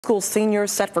School senior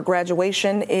set for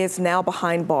graduation is now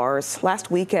behind bars. Last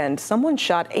weekend, someone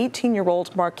shot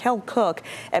 18-year-old Markal Cook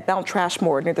at Mount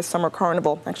Trashmore near the summer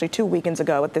carnival, actually 2 weekends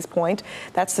ago at this point.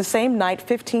 That's the same night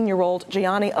 15-year-old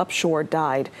Gianni Upshur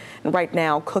died. And right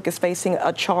now, Cook is facing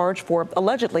a charge for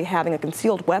allegedly having a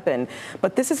concealed weapon.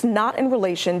 But this is not in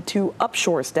relation to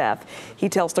Upshur's death. He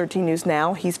tells 13 News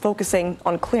Now he's focusing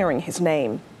on clearing his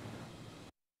name.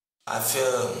 I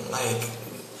feel like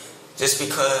just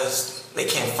because they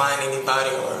can't find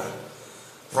anybody or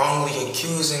wrongly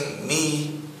accusing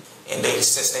me, and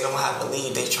since they don't have a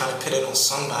lead, they're trying to put it on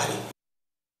somebody.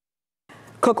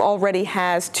 Cook already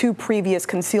has 2 previous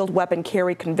concealed weapon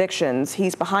carry convictions.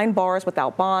 He's behind bars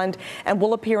without bond and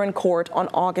will appear in court on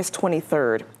August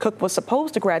 23rd. Cook was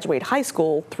supposed to graduate high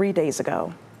school 3 days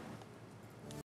ago.